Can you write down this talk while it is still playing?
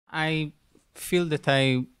I feel that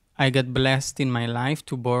I got blessed in my life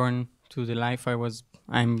to born to the life I was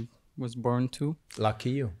born to. Lucky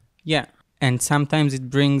you. Yeah. And sometimes it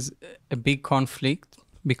brings a big conflict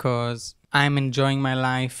because I'm enjoying my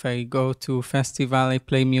life. I go to festival, I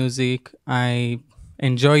play music, I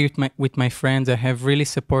enjoy with my friends. I have really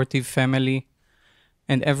supportive family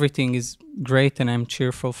and everything is great and I'm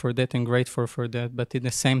cheerful for that and grateful for that. But at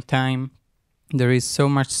the same time, there is so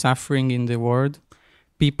much suffering in the world.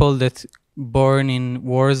 People that born in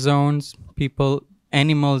war zones,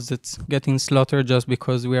 animals that's getting slaughtered just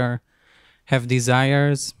because have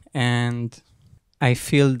desires. And I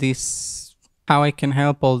feel this, how I can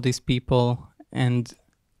help all these people. And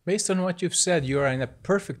Based on what you've said, you are in a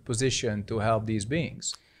perfect position to help these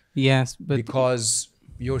beings yes, but because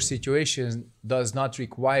your situation does not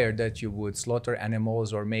require that you would slaughter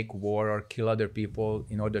animals or make war or kill other people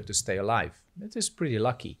in order to stay alive. That is pretty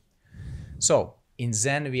lucky. So, in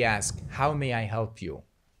Zen, we ask, how may I help you?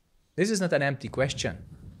 This is not an empty question.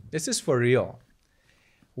 This is for real.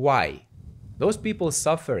 Why? Those people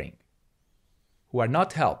suffering who are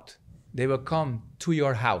not helped, they will come to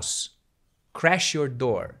your house, crash your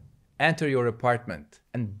door, enter your apartment,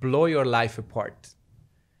 and blow your life apart.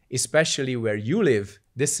 Especially where you live,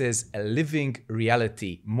 this is a living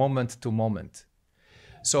reality, moment to moment.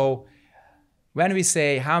 So when we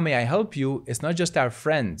say, how may I help you? It's not just our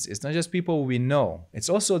friends. It's not just people we know. It's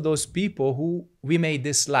also those people who we may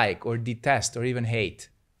dislike or detest or even hate.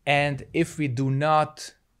 And if we do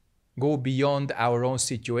not go beyond our own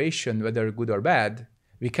situation, whether good or bad,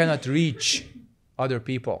 we cannot reach other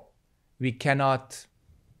people. We cannot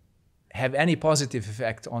have any positive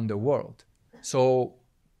effect on the world. So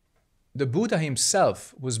the Buddha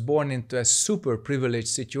himself was born into a super privileged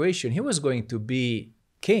situation. He was going to be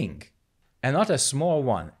king, and not a small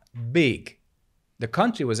one, big. The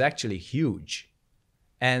country was actually huge.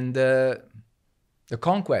 And the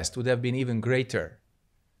conquest would have been even greater.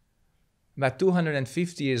 But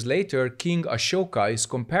 250 years later, King Ashoka is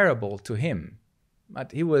comparable to him.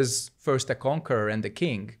 But he was first a conqueror and a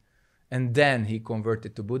king, and then he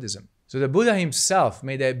converted to Buddhism. So the Buddha himself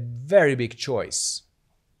made a very big choice.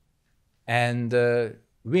 And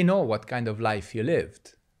we know what kind of life he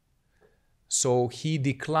lived. So he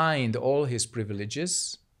declined all his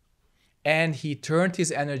privileges, and he turned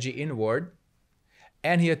his energy inward,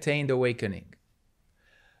 and he attained awakening.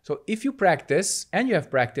 So if you practice, and you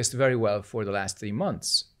have practiced very well for the last 3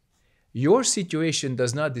 months, your situation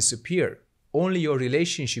does not disappear. Only your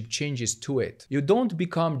relationship changes to it. You don't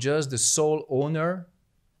become just the sole owner,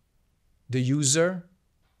 the user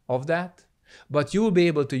of that, but you will be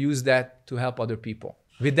able to use that to help other people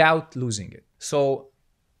without losing it. So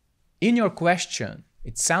in your question,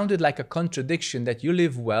 it sounded like a contradiction that you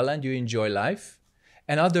live well and you enjoy life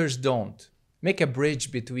and others don't. Make a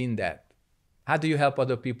bridge between that. How do you help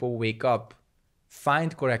other people wake up,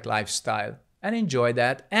 find correct lifestyle, and enjoy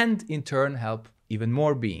that, and in turn help even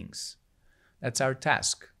more beings? That's our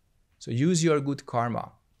task. So use your good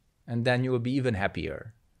karma, and then you will be even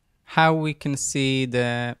happier. how we can see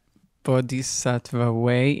the Bodhisattva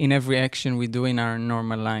way in every action we do in our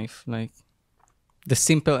normal life, like the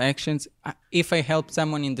simple actions. If I help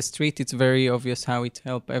someone in the street, it's very obvious how it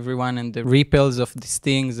helps everyone and the ripples of these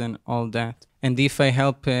things and all that. And if I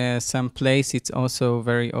help some place, it's also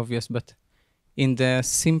very obvious. But in the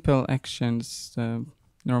simple actions,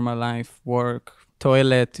 normal life, work,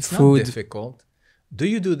 toilet, It's food. not difficult. Do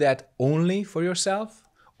you do that only for yourself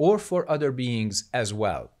or for other beings as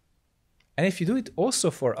well? And if you do it also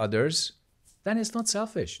for others, then it's not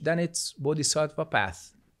selfish. Then it's Bodhisattva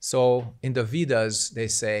path. So in the Vedas, they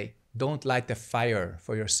say, don't light a fire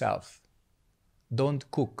for yourself. Don't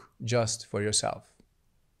cook just for yourself.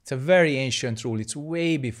 It's a very ancient rule. It's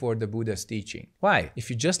way before the Buddha's teaching. Why? If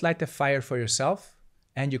you just light a fire for yourself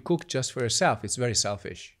and you cook just for yourself, it's very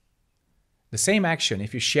selfish. The same action,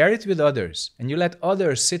 if you share it with others and you let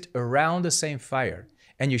others sit around the same fire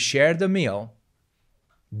and you share the meal,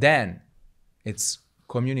 then it's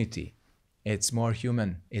community. It's more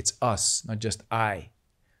human. It's us, not just I.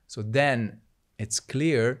 So then it's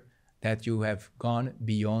clear that you have gone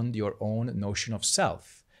beyond your own notion of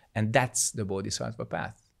self. And that's the Bodhisattva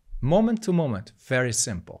path. Moment to moment, very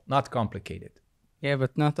simple, not complicated. Yeah,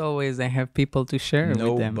 but not always I have people to share with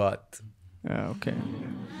them. No, but Okay.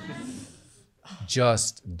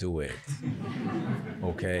 just do it.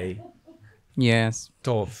 Okay? Yes.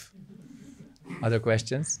 Tov. Other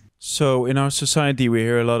questions? So in our society, we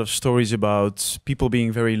hear a lot of stories about people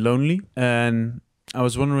being very lonely. And I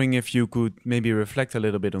was wondering if you could maybe reflect a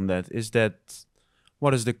little bit on that.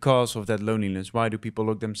 What is the cause of that loneliness? Why do people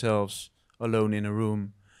lock themselves alone in a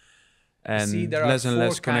room? and See, there are less and four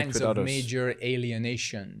less connect kinds with of others. major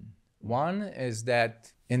alienation. One is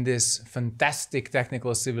that in this fantastic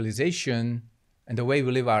technical civilization and the way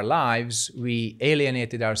we live our lives, we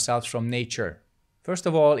alienated ourselves from nature. First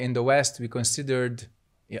of all, in the West, we considered,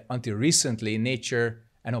 until recently, nature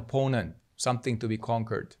an opponent, something to be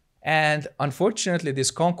conquered. And unfortunately,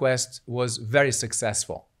 this conquest was very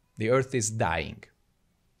successful. The earth is dying.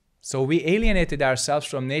 So we alienated ourselves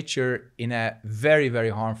from nature in a very,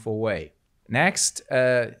 very harmful way. Next,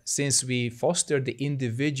 since we fostered the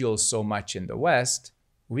individual so much in the West,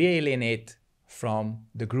 we alienate from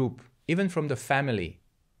the group, even from the family,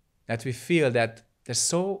 that we feel that there's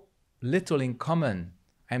so little in common.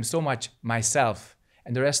 I am so much myself,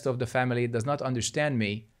 and the rest of the family does not understand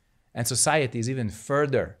me, and society is even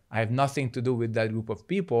further. I have nothing to do with that group of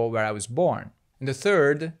people where I was born. And the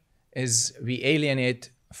third is we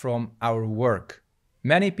alienate from our work.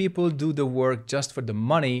 Many people do the work just for the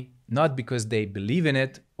money, not because they believe in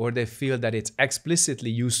it or they feel that it's explicitly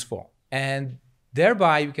useful. And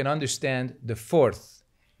thereby you can understand the fourth,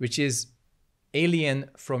 which is alien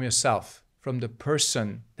from yourself, from the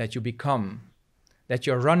person that you become, that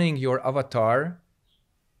you're running your avatar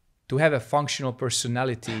to have a functional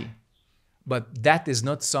personality, but that is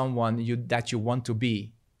not someone that you want to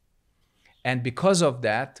be. And because of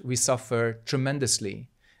that, we suffer tremendously.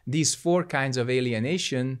 These four kinds of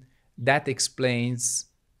alienation, that explains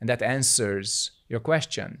and that answers your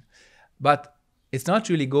question. But it's not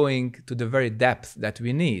really going to the very depth that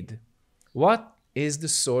we need. What is the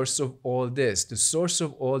source of all this? The source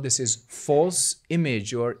of all this is false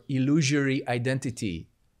image or illusory identity.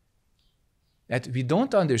 That we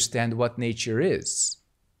don't understand what nature is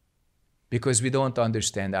because we don't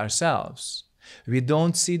understand ourselves. We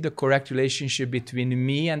don't see the correct relationship between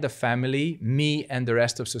me and the family, me and the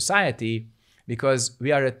rest of society, because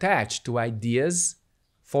we are attached to ideas,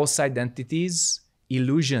 false identities,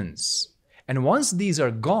 illusions. And once these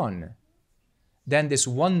are gone, then this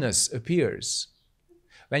oneness appears.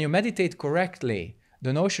 When you meditate correctly,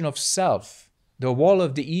 the notion of self, the wall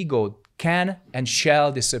of the ego, can and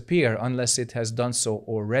shall disappear unless it has done so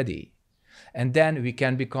already. And then we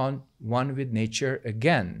can become one with nature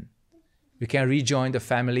again. We can rejoin the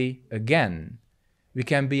family again. We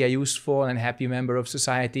can be a useful and happy member of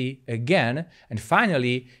society again. And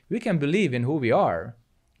finally, we can believe in who we are.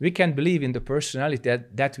 We can believe in the personality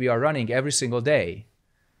that we are running every single day.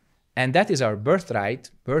 And that is our birthright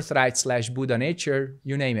 / Buddha nature,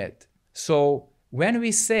 you name it. So when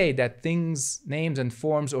we say that things, names, and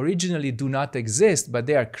forms originally do not exist, but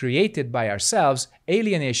they are created by ourselves,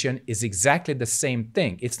 alienation is exactly the same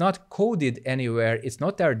thing. It's not coded anywhere. It's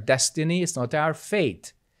not our destiny. It's not our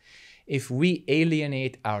fate. If we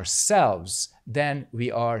alienate ourselves, then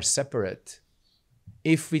we are separate.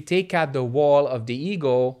 If we take out the wall of the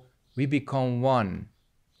ego, we become one.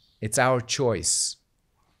 It's our choice.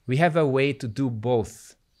 We have a way to do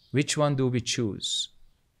both. Which one do we choose?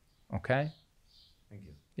 Okay? Thank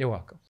you. You're welcome.